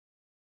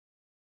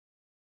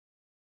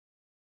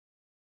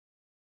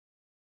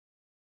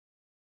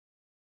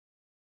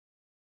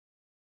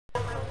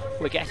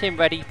We're getting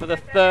ready for the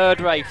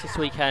third race this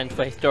weekend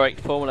for historic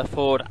Formula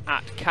Ford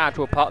at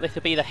Cadwell Park. This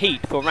will be the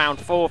heat for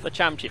round 4 of the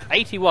championship.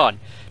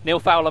 81, Neil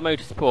Fowler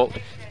Motorsport.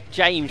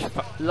 James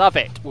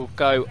Lovett will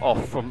go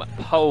off from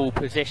pole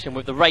position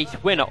with the race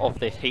winner of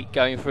this heat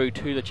going through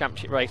to the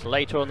championship race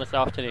later on this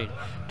afternoon.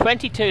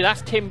 22,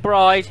 that's Tim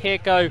Bryce. Here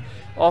go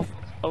off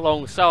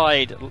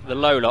alongside the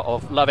Lola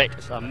of Lovett.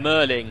 It's a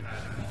Merlin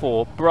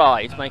for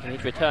Bryce, making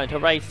his return to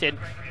racing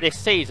this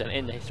season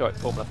in the historic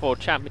Formula Ford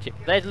Championship.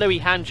 There's Louis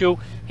Handel.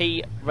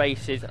 He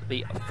races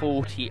the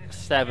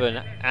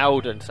 47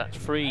 Eldon. So that's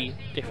 3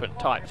 different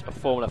types of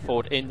Formula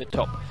Ford in the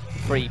top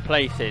 3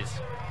 places.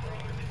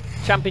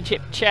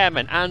 Championship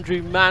chairman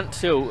Andrew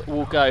Mansell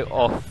will go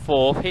off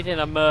 4th. He's in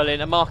a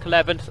Merlin, a Mark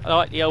 11,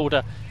 slightly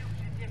older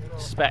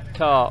spec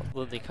car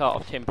than the car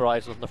of Tim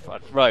Bryce on the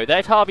front row.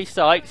 There's Harvey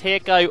Sykes. Here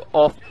go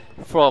off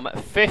from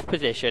 5th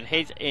position.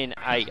 He's in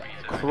a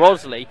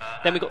Crosley.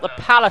 Then we've got the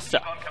Palliser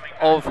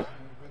of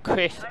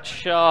Chris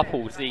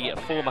Sharples, the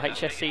former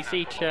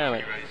HSCC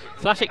chairman.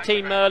 Classic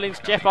Team Merlin's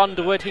Jeff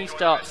Underwood. He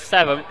starts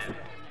 7th.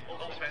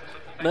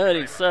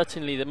 Merlin's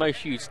certainly the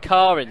most used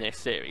car in this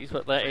series,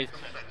 but there is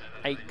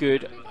a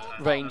good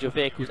range of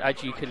vehicles,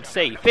 as you can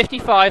see.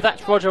 55,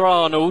 that's Roger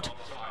Arnold,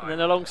 and then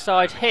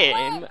alongside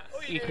him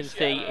you can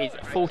see is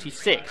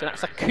 46, and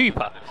that's a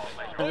Cooper,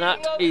 and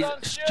that is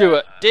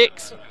Stuart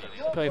Dix,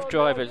 both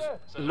drivers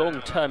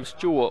long-term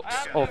stewards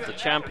of the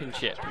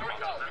championship.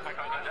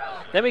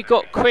 Then we've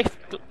got Chris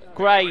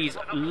Gray's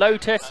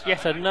Lotus,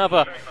 yet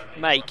another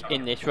make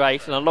in this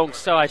race, and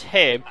alongside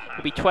him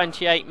will be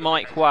 28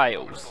 Mike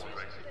Wales.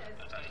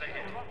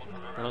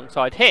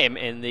 Alongside him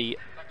in the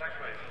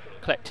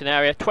collecting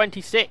area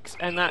 26,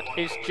 and that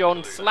is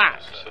John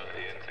Slack.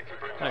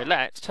 So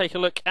let's take a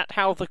look at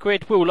how the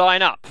grid will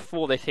line up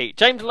for this heat.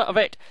 James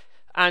Lovett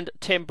and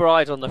Tim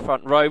Bryce on the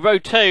front row. Row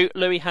 2,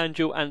 Louis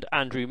Handel and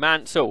Andrew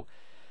Mansell.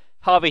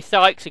 Harvey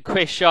Sykes and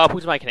Chris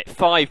Sharples making it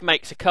 5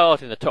 makes of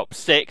cars in the top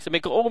 6. And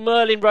we've got all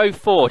Merlin row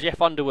 4,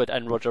 Jeff Underwood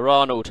and Roger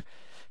Arnold.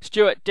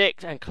 Stuart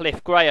Dix and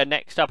Cliff Gray are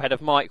next up ahead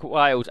of Mike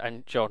Wales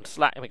and John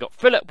Slack. And we've got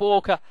Philip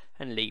Walker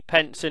and Lee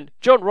Penson,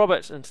 John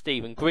Roberts and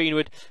Stephen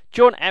Greenwood,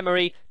 John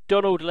Emery,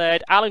 Donald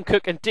Laird, Alan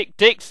Cook and Dick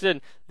Dixon,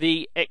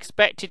 the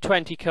expected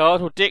 20 cars.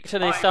 Well,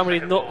 Dixon is somebody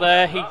not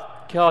there. He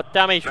got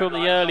damage from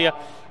the earlier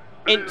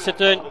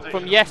incident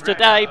from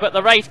yesterday, but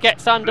the race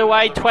gets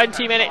underway.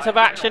 20 minutes of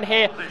action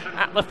here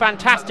at the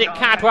fantastic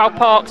Cadwell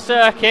Park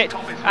circuit,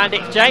 and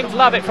it's James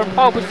Lovett from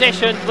pole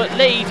position that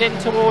leads in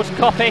towards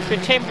Coppice,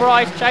 with Tim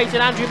Bryce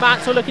chasing Andrew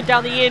Mansell looking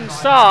down the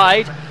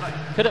inside.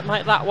 Couldn't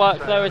make that work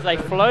though as they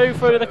flow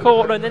through the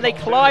corner and then they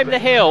climb the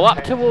hill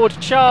up towards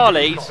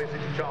Charlie's,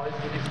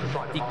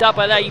 the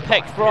double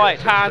apex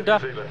right-hander.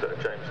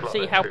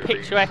 See how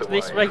picturesque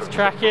this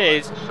racetrack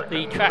is.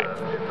 The track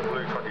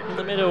in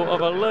the middle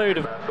of a load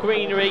of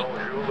greenery,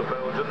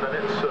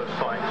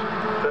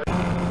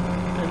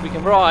 and we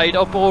can ride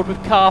on board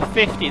with car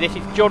 50. This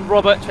is John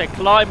Roberts. We're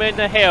climbing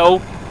the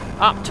hill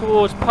up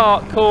towards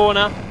Park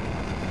Corner,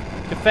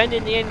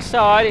 defending the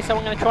inside. Is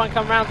someone going to try and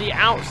come around the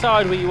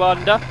outside, we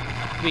wonder?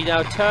 We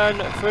now turn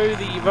through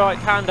the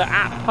right-hander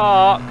at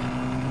Park.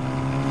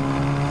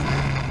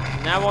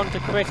 Now on to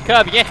Chris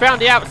Kirby. Yes,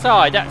 round the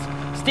outside. That's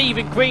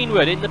Stephen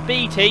Greenwood in the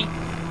BT.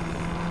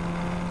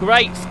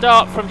 Great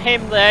start from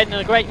him then,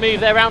 and a great move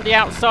there round the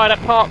outside at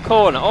Park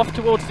Corner. Off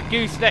towards the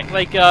gooseneck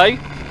they go.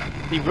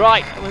 The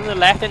right and the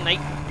left, and they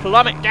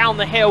plummet down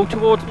the hill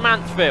towards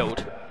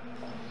Mansfield.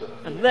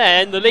 And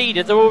then the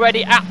leaders are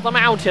already at the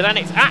mountain, and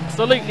it's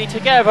absolutely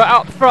together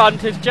up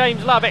front as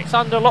James Lovett's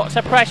under lots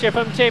of pressure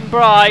from Tim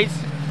Bryce.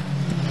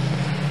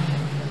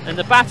 And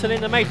the battle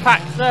in the main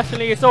pack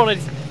certainly is on.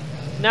 It's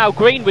now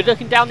Greenwood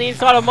looking down the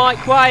inside of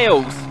Mike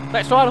Wales.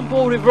 Let's ride on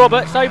board with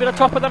Roberts over the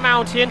top of the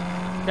mountain.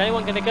 Is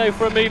anyone going to go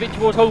for a move in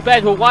towards Hull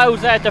Bedwell?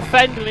 Wales there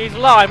defending his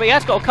line, but he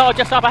has got a car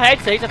just up ahead,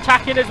 so he's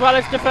attacking as well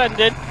as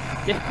defending.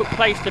 Difficult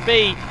place to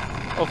be,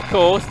 of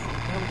course.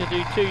 Having to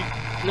do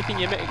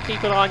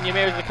keep an eye on your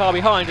mirrors of the car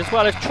behind, as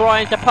well as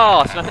trying to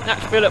pass. And I think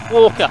that's Philip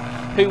Walker,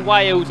 who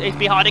Wales is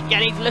behind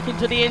again. He's looking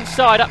to the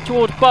inside, up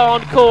towards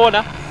Barn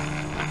Corner.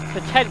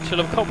 Potential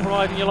of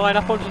compromising your line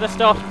up onto the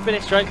start and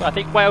finish straight, but I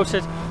think Wales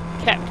has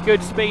kept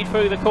good speed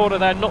through the corner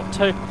there, not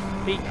to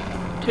be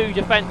too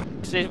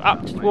defensive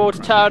up towards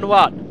turn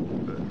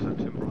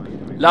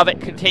 1.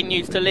 Lovett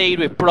continues to lead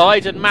with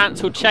Bryce and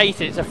Mansell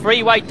chasing. It's a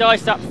 3-way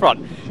dice up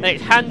front. Then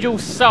it's Handel,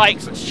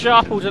 Sykes,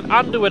 Sharples and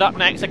Underwood up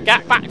next. A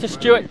gap back to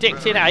Stuart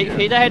Dix in 8th.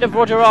 He's ahead of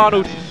Roger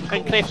Arnold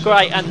and Cliff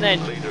Gray, and then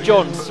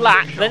John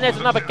Slack. Then there's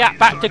another gap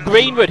back to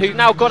Greenwood, who's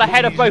now got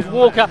ahead of both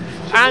Walker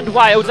and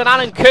Wales, and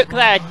Alan Cook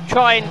there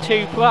trying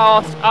to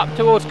pass up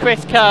towards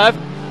Chris Curve.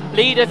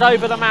 Leaders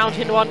over the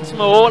mountain once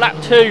more.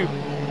 Lap 2,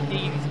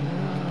 the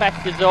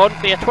competitors on.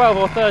 Be a 12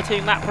 or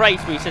 13 lap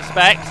race, we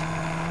suspect.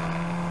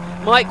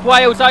 Mike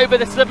Wales over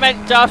the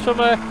cement dust from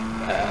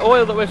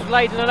oil that was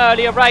laid in an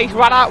earlier race.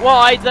 Run out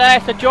wide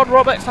there, so John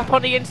Roberts up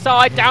on the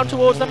inside, down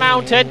towards the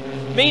mountain.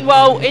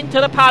 Meanwhile,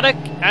 into the paddock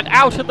and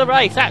out of the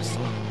race. That's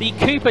the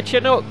Cooper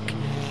Chinook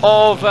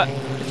of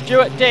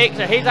Stuart Dix.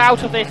 So he's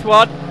out of this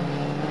one.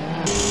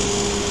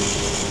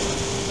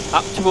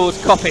 up towards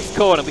Coppice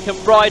Corner. We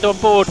can ride on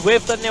board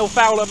with the Neil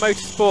Fowler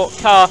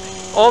Motorsport car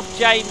of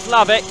James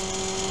Lovett.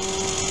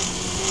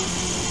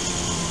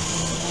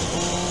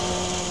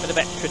 Bit of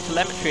extra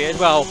telemetry as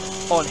well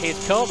on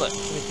his car that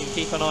we can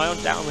keep an eye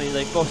on down in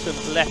the bottom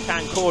left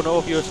hand corner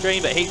of your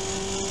screen, but he's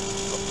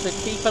got to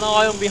keep an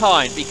eye on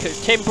behind because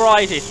Tim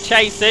Bryce is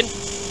chasing.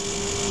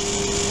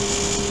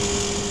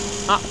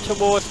 Up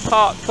towards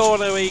Park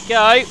Corner we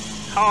go,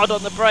 hard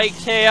on the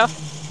brakes here.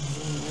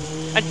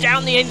 And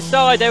down the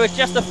inside there was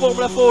just a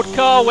Formula Ford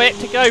car whip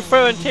to go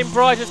through, and Tim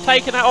Bryce has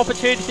taken that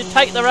opportunity to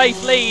take the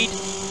race lead.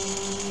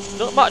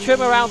 Not much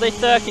room around this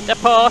circuit to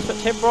pass, but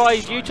Tim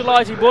Bryce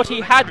utilising what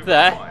he had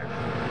there.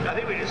 I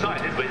think we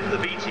decided with the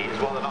BT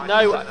as well.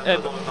 No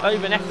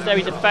over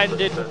necessary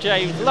defended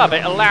James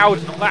Lovett allowed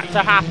that to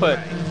happen.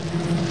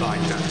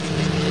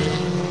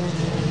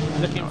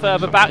 Looking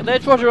further back,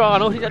 there's Roger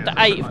Arnold. He's at the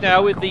 8th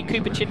now with the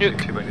Cooper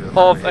Chinook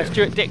of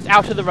Stuart Dix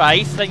out of the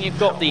race. Then you've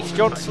got the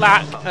John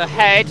Slack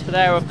ahead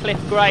there of Cliff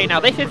Gray. Now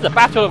this is the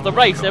battle of the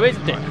race though,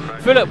 isn't it?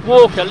 Philip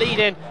Walker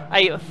leading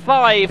a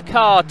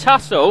 5-car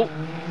tussle.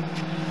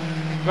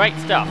 Great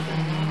stuff.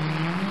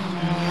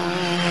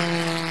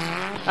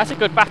 That's a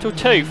good battle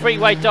too.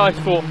 Three-way dice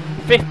for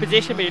 5th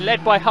position, being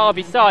led by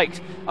Harvey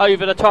Sykes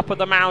over the top of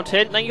the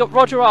mountain. Then you've got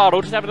Roger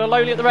Arnold, who's having a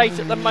lowly at the race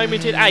at the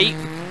moment in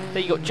 8th.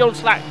 Then you've got John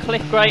Slack,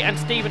 Cliff Gray and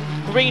Stephen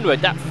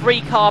Greenwood. That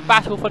 3-car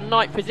battle for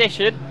 9th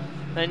position.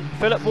 Then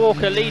Philip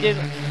Walker leading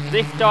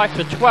this dice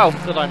for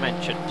 12th that I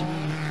mentioned,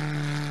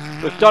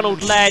 with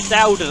Donald Laird's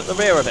Eldon at the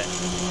rear of it.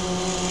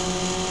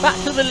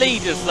 Back to the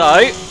leaders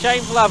though.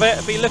 James Lovett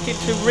will be looking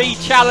to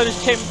re-challenge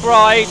Tim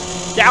Bryce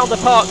down the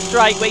Park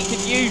Straight, where he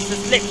can use the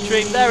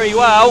slipstream very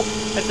well.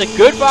 It's a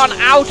good run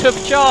out of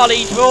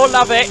Charlie for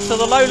Lovett, so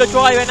the Lola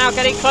driver now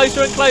getting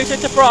closer and closer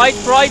to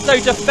Bryce. Bryce though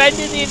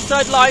defending the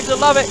inside lines of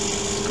Lovett,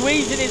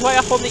 squeezing his way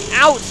up on the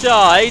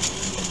outside,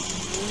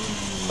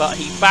 but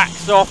he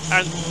backs off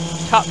and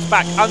tucks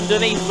back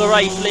underneath the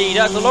race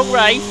leader. It's a long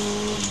race,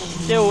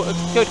 still a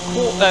good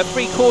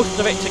 3/4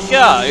 of it to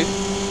go,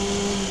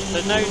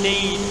 so no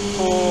need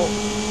for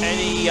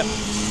any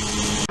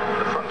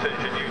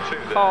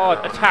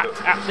hard attacks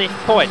at this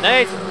point.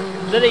 There's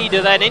the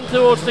leader then in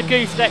towards the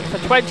gooseneck for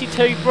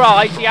 22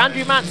 Bryce. The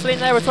Andrew Mansell in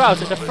there as well,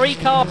 so it's a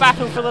 3-car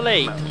battle for the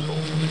lead.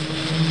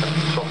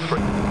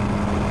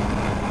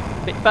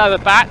 A bit further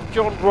back,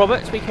 John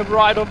Roberts we can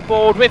ride on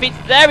board with. It's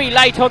very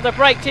late on the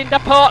brakes into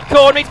Park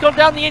Corner. He's gone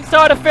down the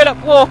inside of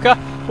Philip Walker.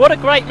 What a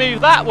great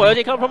move that was.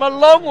 He come from a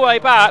long way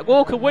back.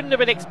 Walker wouldn't have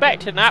been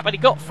expecting that, but he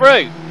got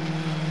through.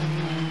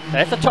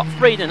 There's the top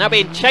 3 then, now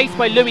being chased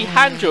by Louis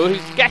Handel,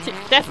 who's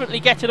definitely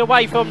getting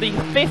away from the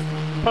 5th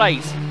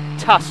place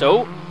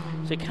tussle.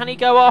 So can he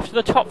go after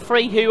the top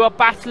 3 who are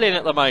battling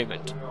at the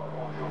moment?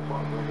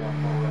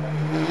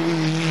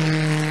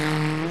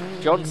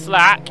 John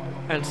Slack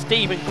and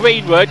Stephen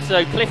Greenwood,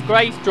 so Cliff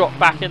Gray's dropped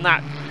back in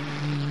that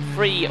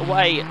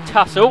 3-way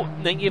tussle.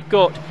 And then you've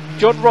got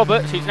John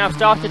Roberts, who's now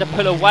started to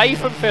pull away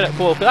from Philip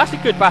Walker. That's a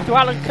good battle.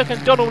 Alan Cook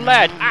and Donald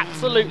Laird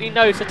absolutely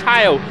nose to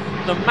tail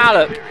the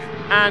Mallock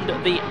and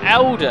the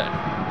Eldon.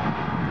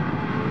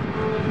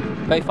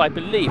 Both, I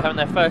believe, having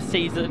their first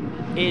season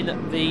in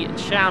the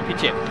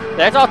championship.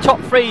 There's our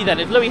top 3 then,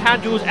 as Louis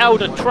Handel's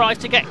Eldon tries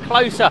to get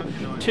closer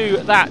to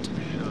that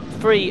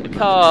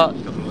 3-car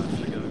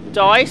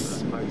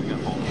dice.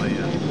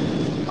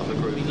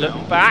 We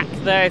look back,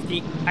 there's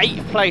the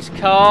 8th place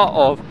car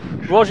of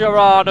Roger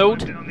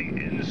Arnold,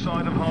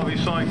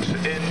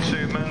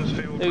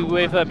 who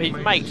with his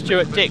mate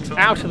Stuart Dix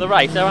out of the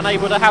race. They're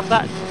unable to have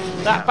that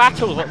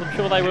battle that I'm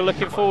sure they were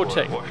looking forward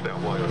to.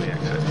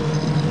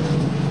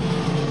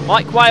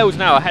 Mike Wales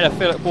now ahead of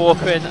Philip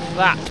Walker in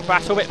that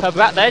battle. Bit further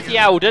back, there's the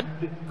Eldon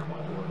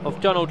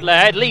of Donald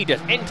Laird, leaders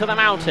into the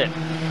mountain.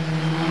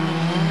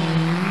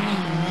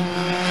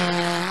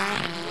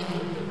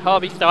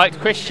 Harvey Sykes,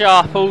 Chris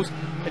Sharples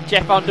and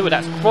Jeff Underwood.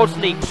 That's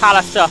Crosley,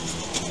 Palliser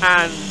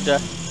and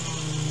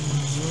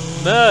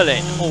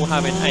Merlin all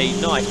having a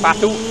nice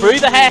battle. Through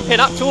the hairpin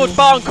up towards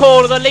Barn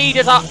Corner, the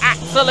leaders are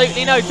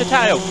absolutely nose to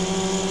tail.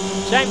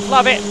 James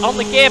Lovett on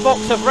the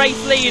gearbox of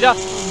race leader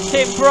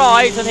Tim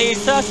Bryce, and he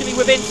is certainly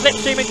within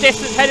slipstreaming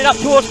distance, headed up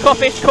towards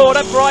Coppice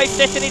Corner. Bryce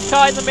setting his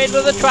car in the middle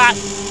of the track.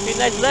 I mean,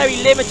 there's very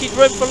limited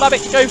room for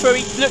Lovett to go through.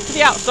 He looked to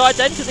the outside,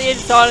 then to the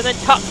inside, and then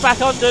tucks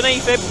back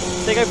underneath him.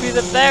 They go through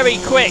the very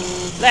quick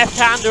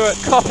left-hander at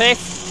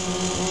Coppice,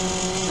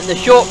 and the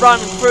short run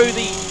through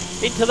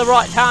into the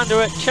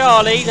right-hander at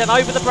Charlie's, and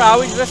over the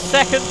brow into the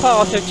second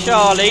part of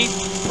Charlie's.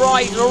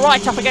 Bryce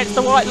right up against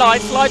the white line,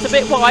 slides a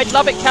bit wide.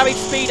 Lovett carries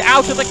speed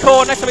out of the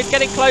corner, so he's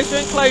getting closer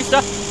and closer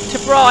to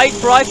Bryce.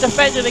 Bryce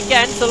defending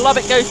again, so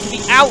Lovett goes to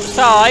the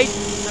outside.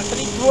 Now can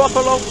he drop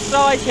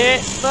alongside here?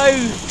 No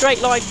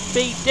straight line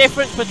speed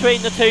difference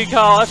between the 2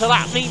 cars, so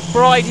that means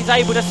Bryce is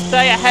able to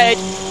stay ahead.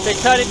 They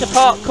turn into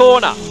Park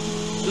Corner.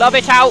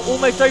 Lovett out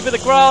almost over the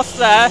grass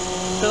there,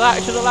 so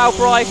that should allow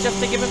Bryce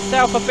just to give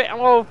himself a bit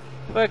more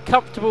of a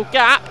comfortable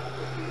gap.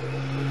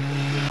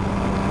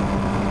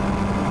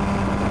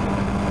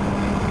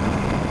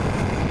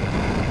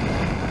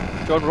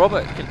 John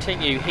Roberts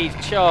continue his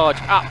charge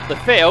up the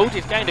field.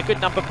 He's gained a good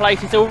number of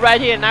places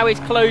already, and now he's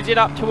closing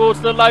up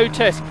towards the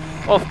Lotus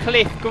of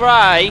Cliff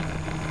Gray.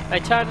 They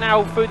turn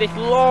now through this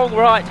long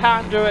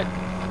right-hander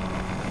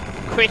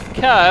at Chris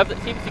Curve that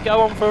seems to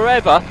go on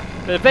forever,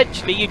 but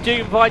eventually you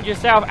do find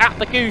yourself at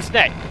the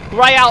gooseneck.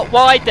 Gray out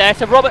wide there,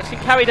 so Roberts can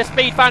carry the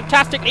speed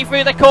fantastically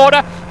through the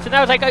corner. So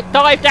now as they go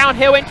dive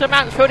downhill into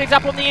Mansfield, he's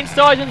up on the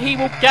inside and he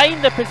will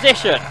gain the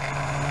position.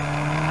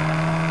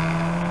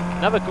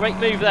 Another great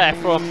move there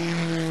from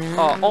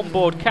our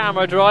onboard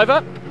camera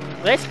driver.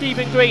 There's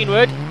Stephen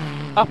Greenwood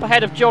up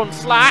ahead of John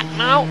Slack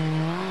now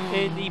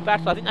in the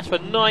battle. I think that's for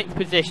 9th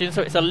position,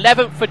 so it's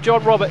 11th for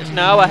John Roberts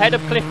now, ahead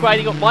of Cliff Gray.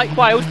 You've got Mike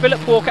Wales,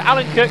 Philip Walker,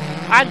 Alan Cook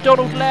and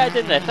Donald Laird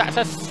in there. That's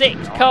a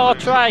 6-car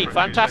train.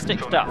 Fantastic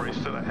stuff.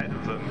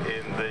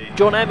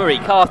 John Emery,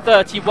 car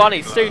 31,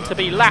 is soon to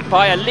be lapped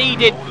by a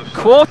leading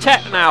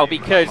quartet now,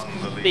 because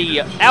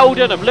the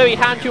Eldon of Louis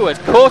Handel has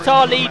caught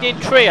our leading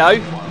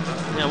trio.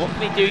 Now what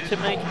can he do to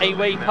make a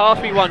way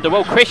past, we wonder?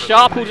 Well, Chris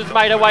Sharples has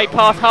made a way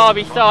past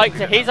Harvey Sykes,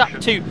 so he's up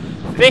to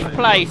 5th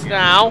place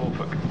now.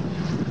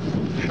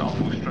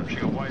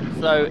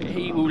 So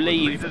he will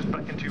leave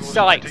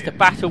Sykes to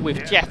battle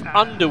with Jeff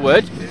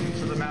Underwood.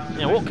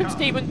 Now what can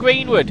Stephen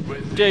Greenwood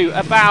do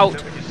about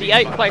the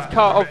 8th place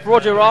car of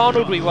Roger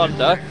Arnold, we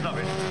wonder?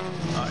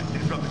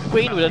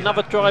 Greenwood,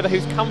 another driver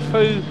who's come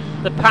through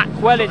the pack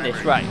well in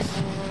this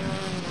race.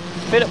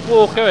 Philip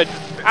Walker and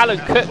Alan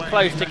Cook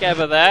close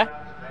together there.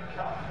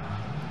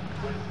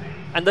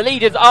 And the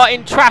leaders are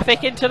in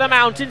traffic into the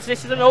mountains.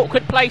 This is an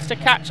awkward place to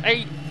catch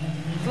a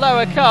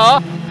slower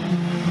car.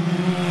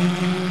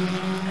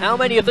 How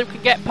many of them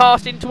can get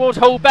past in towards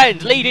Hull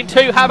Bend? Leading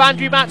 2 have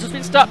Andrew Mansell's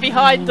been stuck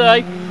behind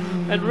though.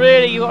 And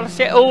really you've got to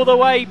sit all the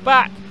way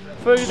back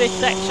through this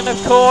section of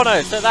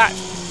corners. So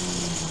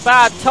that's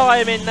bad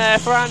time in there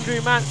for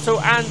Andrew Mansell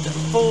and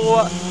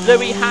for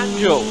Louis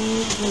Handel.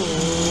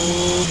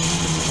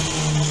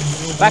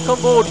 Back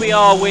on board we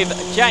are with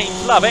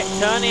James Lovett,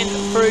 turning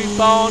through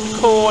Barn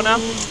Corner.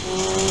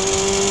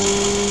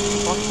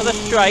 Onto the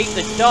straight,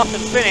 the start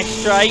and finish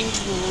straight.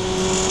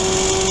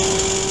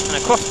 And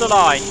across the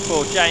line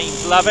for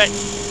James Lovett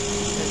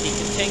as he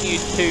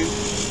continues to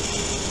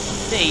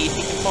see if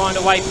he can find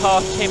a way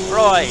past Tim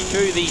Bryce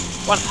through the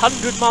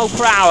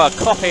 100-mile-per-hour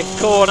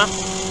Coppice corner.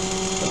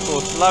 Of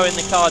course, slowing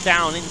the car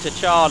down into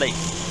Charlie.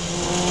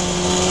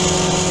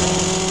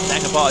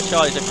 Second part of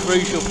Charlie's a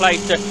crucial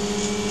place to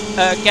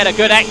get a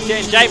good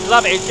exit, and James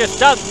Lovett has just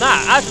done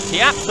that, hasn't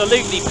he?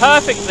 Absolutely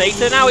perfectly.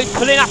 So now he's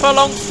pulling up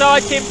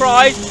alongside Tim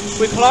Bryce.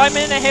 We're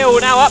climbing the hill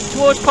now up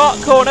towards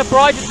Park Corner.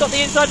 Bryce has got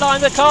the inside line.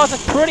 The cars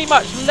are pretty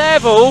much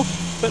level,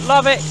 but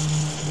Lovett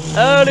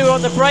earlier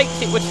on the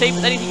brakes it would seem,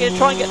 but then he's going to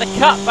try and get the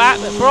cut back.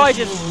 But Bryce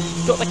has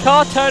got the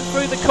car turned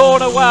through the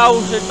corner well.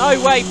 There's no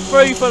way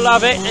through for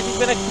Lovett, and it's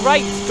been a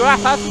great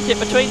scrap, hasn't it,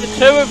 between the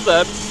two of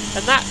them.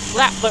 And that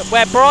lap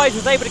where Bryce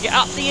was able to get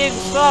up the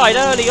inside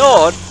early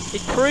on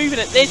is proven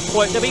at this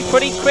point to be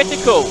pretty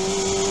critical.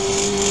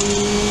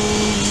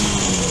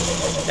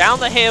 Down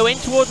the hill in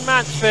towards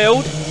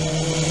Mansfield.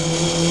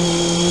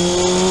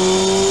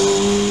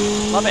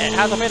 Lovett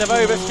has a bit of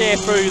oversteer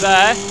through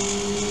there.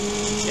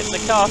 Gets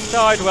the car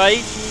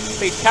sideways.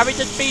 He's carried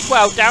the speed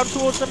well down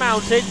towards the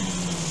mountain.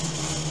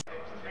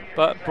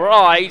 But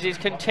Bryce is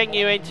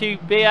continuing to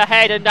be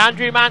ahead, and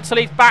Andrew Mansell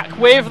is back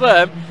with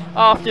them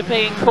after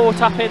being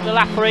caught up in the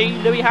lappery.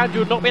 Louis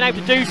Handel not been able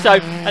to do so,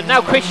 and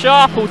now Chris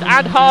Sharples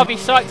and Harvey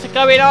Sykes are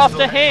going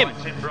after him.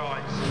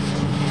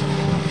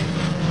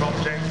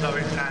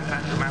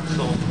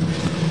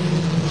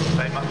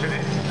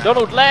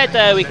 Donald Laird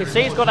there, we can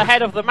see he's got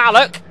ahead of the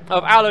Mallock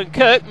of Alan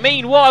Cook.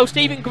 Meanwhile,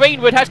 Stephen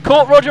Greenwood has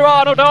caught Roger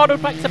Arnold.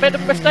 Arnold makes a bit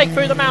of a mistake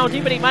through the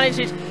mountain, but he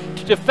manages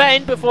to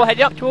defend before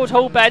heading up towards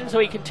Hull Bend, so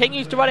he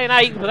continues to run in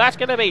 8th, but that's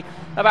going to be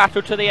a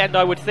battle to the end,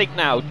 I would think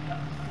now.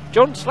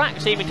 John Slack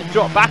seeming to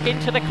drop back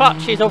into the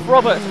clutches of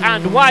Roberts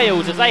and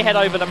Wales as they head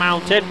over the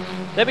mountain.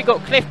 Then we've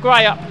got Cliff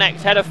Gray up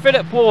next, ahead of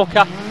Philip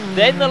Walker.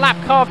 Then the lap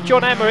car of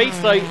John Emery,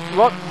 so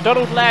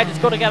Donald Laird has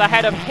got to get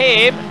ahead of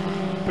him.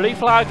 Blue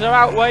flags are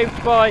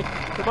outwaved by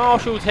the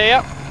marshals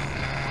here.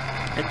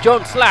 And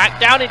John Slack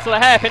down into the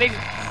hairpin. He's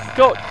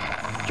got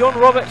John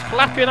Roberts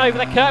flapping over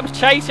the curbs,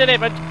 chasing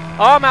him, and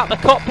arm out the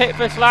cockpit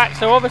for Slack,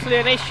 so obviously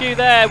an issue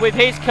there with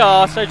his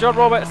car. So John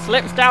Roberts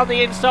slips down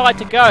the inside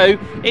to go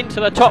into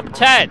the top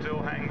 10.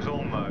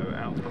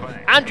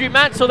 Andrew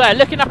Mansell there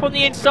looking up on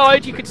the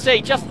inside, you can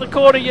see just the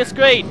corner of your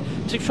screen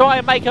to try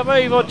and make a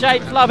move on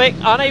James Lovett,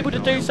 unable to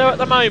do so at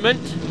the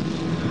moment.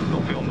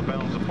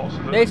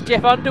 There's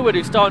Jeff Underwood,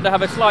 who's starting to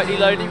have a slightly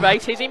lonely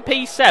race. He's in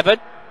P7.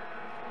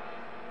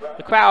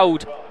 The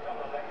crowd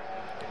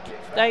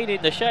staying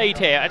in the shade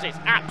here as it's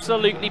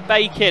absolutely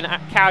baking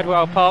at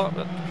Cadwell Park.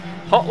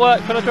 Hot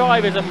work for the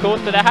drivers, of course,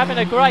 but they're having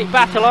a great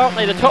battle, aren't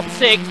they? The top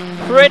 6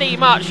 pretty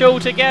much all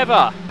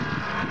together.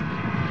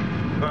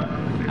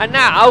 And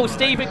now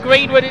Stephen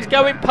Greenwood is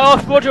going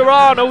past Roger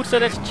Arnold, so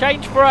there's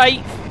change for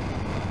 8th.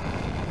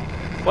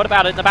 What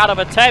about in the battle of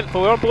a 10th?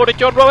 We're on board with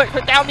John Roberts,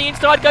 but down the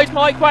inside goes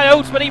Mike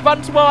Wales, but he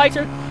runs wide.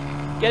 So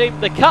Getting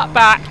the cut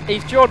back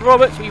is John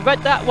Roberts. We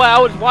read that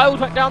well. As Wales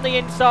went down the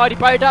inside, he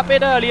bowed up a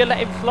bit earlier, let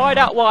him slide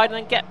out wide and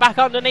then get back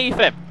underneath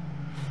him.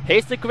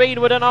 Here's the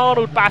Greenwood and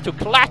Arnold battle,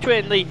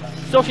 clattering the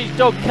sausage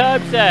dog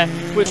curbs there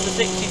with the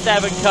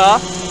 67 car.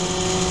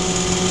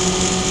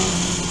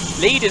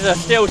 Leaders are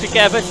still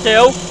together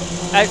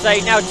as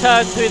they now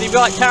turn to the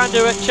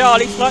right-hander at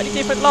Charlie. Slightly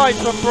different lines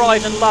from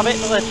Bryce and Lovett,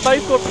 but they've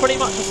both got pretty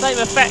much the same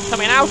effect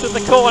coming out of the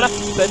corner.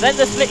 But then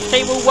the slick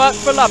team will work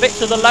for Lovett,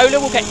 so the Lola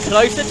will get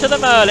closer to the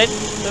Merlin.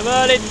 The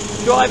Merlin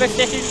driver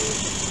sitting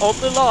on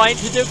the line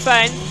to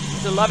defend.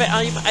 So Lovett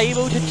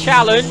able to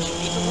challenge.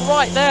 He's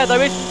right there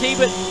though, isn't he?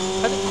 But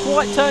hasn't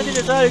quite turned in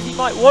as early as he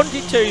might want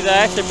it to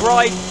there. So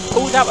Bryce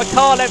pulls out a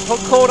car length on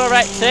corner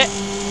exit.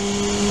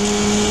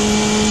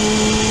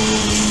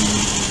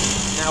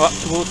 Now up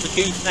towards the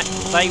gooseneck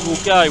they will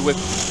go with a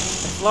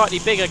slightly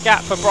bigger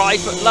gap for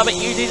Bryce, but Lovett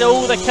uses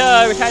all the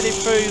curves heading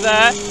through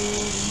there.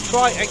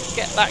 Try and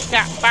get that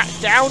gap back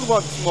down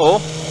once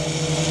more.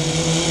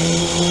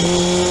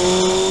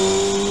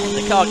 And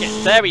the car gets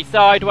very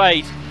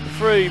sideways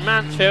through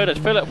Mansfield as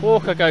Philip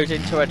Walker goes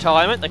into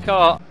retirement. The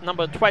car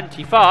number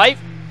 25.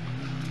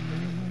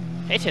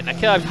 Hitting the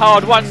curves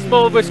hard once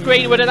more with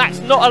Greenwood, and that's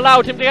not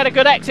allowed him to get a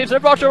good exit. So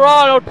Roger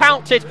Arnold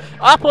pounces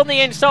up on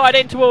the inside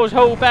in towards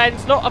Hall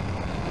Bends. Not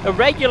a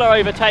regular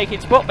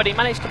overtaking spot, but he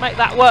managed to make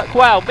that work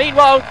well.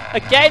 Meanwhile,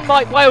 again,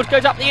 Mike Wales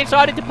goes up the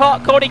inside into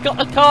Park Court. He got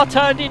the car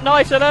turned in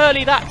nice and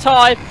early that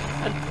time,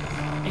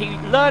 and he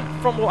learned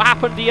from what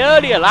happened the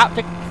earlier lap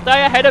to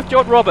stay ahead of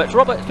John Roberts.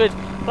 Roberts was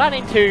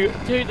planning to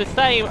do the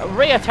same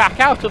re-attack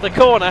out of the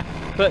corner,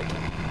 but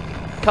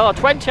car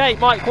 28,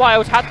 Mike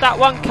Wales, had that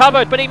one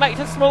covered, but he makes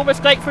a small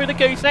mistake through the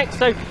gooseneck,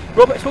 so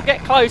Roberts will get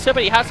closer,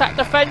 but he has that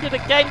defended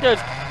again, does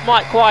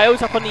Mike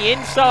Wales, up on the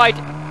inside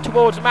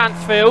towards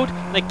Mansfield.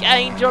 And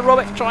again, John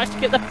Roberts tries to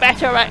get the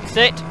better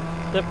exit,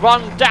 the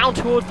run down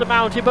towards the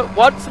mountain, but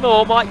once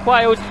more Mike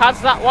Wales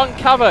has that one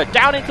covered.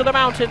 Down into the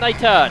mountain they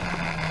turn.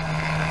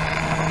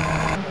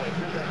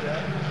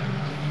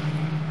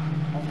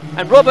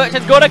 And Roberts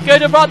has got a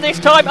good run this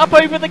time, up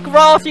over the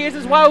grass he is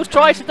as Wales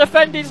tries to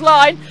defend his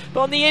line,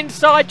 but on the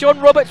inside John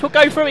Roberts will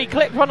go through. He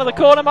clipped one of the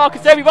corner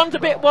markers there, he runs a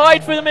bit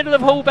wide through the middle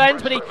of Hall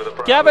Bends, but he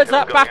gathers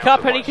that back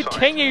up and he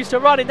continues to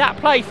run in that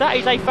place. That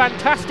is a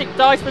fantastic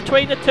dice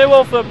between the two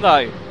of them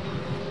though.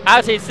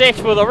 As is this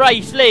for the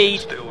race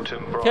lead,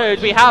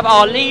 because we have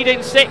our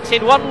leading six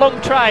in one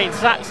long train.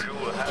 So that's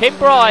Tim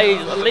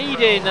Bryce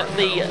leading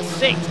the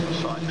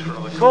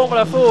 6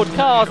 Formula Ford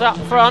cars up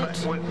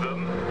front.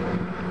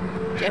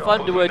 Jeff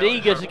Underwood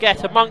eager to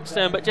get amongst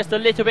them, but just a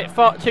little bit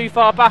too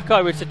far back,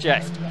 I would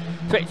suggest.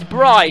 So it's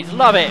Bryce,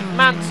 Lovett,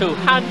 Mansell,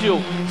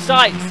 Handel,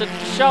 Sykes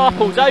and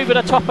Sharples over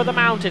the top of the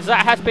mountains.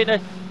 That has been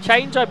a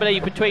change, I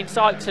believe, between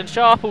Sykes and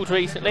Sharples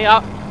recently.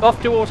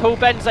 Off towards Hall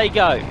Bends they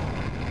go.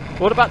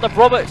 What about the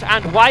Roberts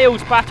and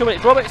Wales battle?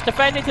 It's Roberts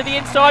defending to the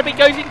inside, but he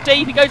goes in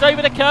deep, he goes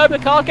over the curb, the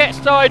car gets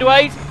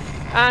sideways.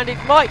 And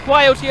it's Mike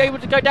Wales, able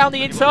to go down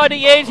the inside.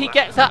 He is, he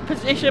gets that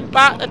position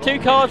back. The two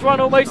cars run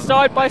almost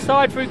side by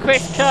side through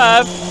Chris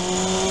Curve.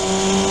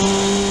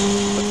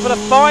 But for the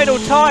final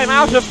time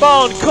out of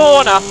Barn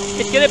Corner,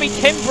 it's going to be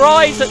Tim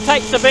Bryce that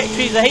takes the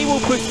victory. So he will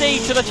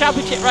proceed to the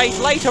championship race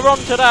later on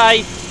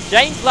today.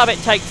 James Lovett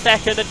takes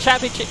second and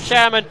championship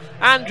chairman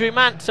Andrew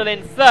Mansell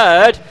in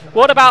third.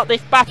 What about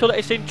this battle that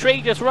has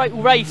intrigued us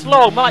race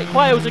long? Mike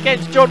Wales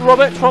against John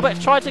Roberts.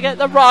 Roberts tries to get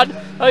the run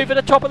over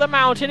the top of the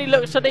mountain. He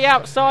looks to the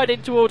outside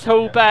in towards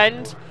Hall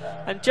Bend.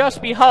 And just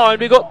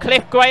behind we've got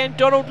Cliff Gray and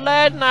Donald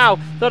Laird now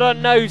that are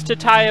nose to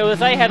tail as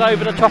they head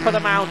over the top of the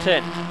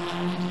mountain.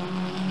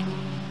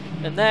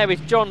 And there is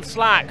John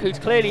Slack, who's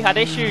clearly had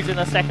issues in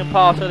the second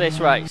part of this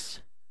race.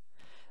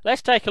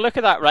 Let's take a look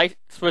at that race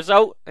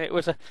result. It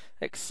was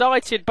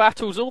exciting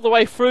battles all the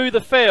way through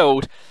the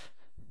field.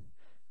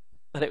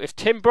 And it was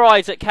Tim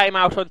Bryce that came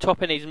out on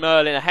top in his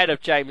Merlin ahead of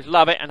James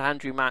Lovett and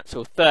Andrew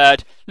Mansell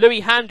third.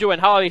 Louis Handel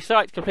and Harley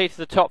Sykes completed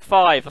the top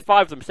five. The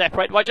five of them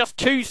separated by just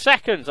 2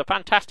 seconds. A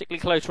fantastically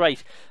close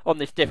race on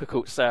this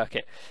difficult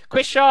circuit.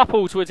 Chris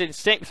Sharples was in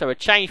sixth, so a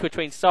change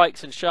between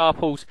Sykes and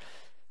Sharples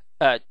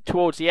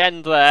towards the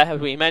end there,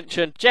 as we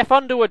mentioned. Jeff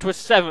Underwood was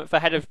 7th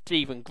ahead of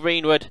Stephen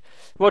Greenwood.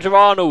 Roger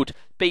Arnold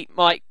beat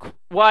Mike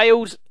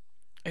Wales,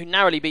 who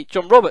narrowly beat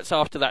John Roberts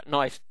after that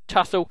nice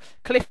tussle.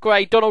 Cliff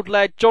Gray, Donald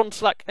Laird, John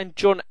Slack and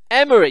John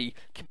Emery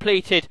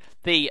completed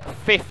the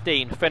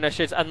 15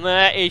 finishers. And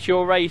there is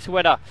your race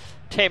winner,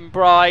 Tim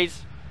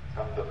Bryce.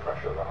 Under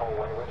pressure the whole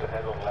way, went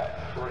ahead on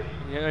lap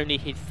 3. Only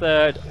his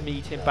third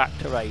meeting back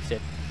to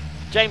racing.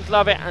 James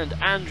Lovett and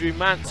Andrew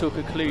Mansell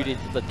concluded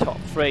the top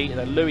 3. And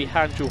then Louis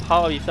Handel,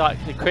 Harley Sykes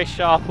and Chris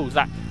Sharples,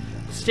 that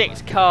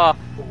 6-car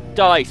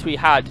dice we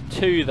had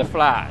to the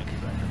flag.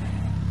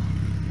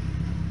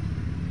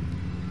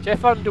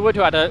 Jeff Underwood,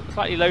 who had a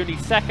slightly lonely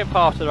second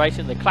part of the race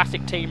in the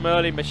classic Team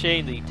Merlin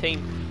machine, the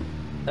team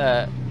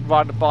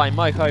run by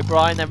Mike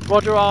O'Brien. Then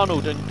Roger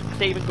Arnold and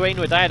Stephen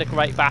Greenwood, they had a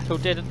great battle,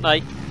 didn't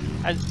they?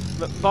 And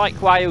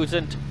Mike Wales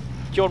and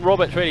John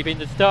Roberts really been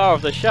the star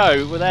of the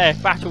show with their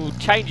battle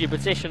changing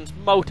positions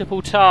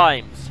multiple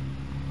times.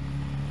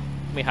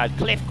 We had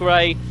Cliff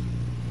Gray,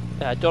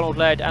 Donald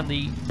led and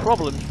the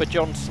problems for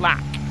John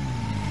Slack.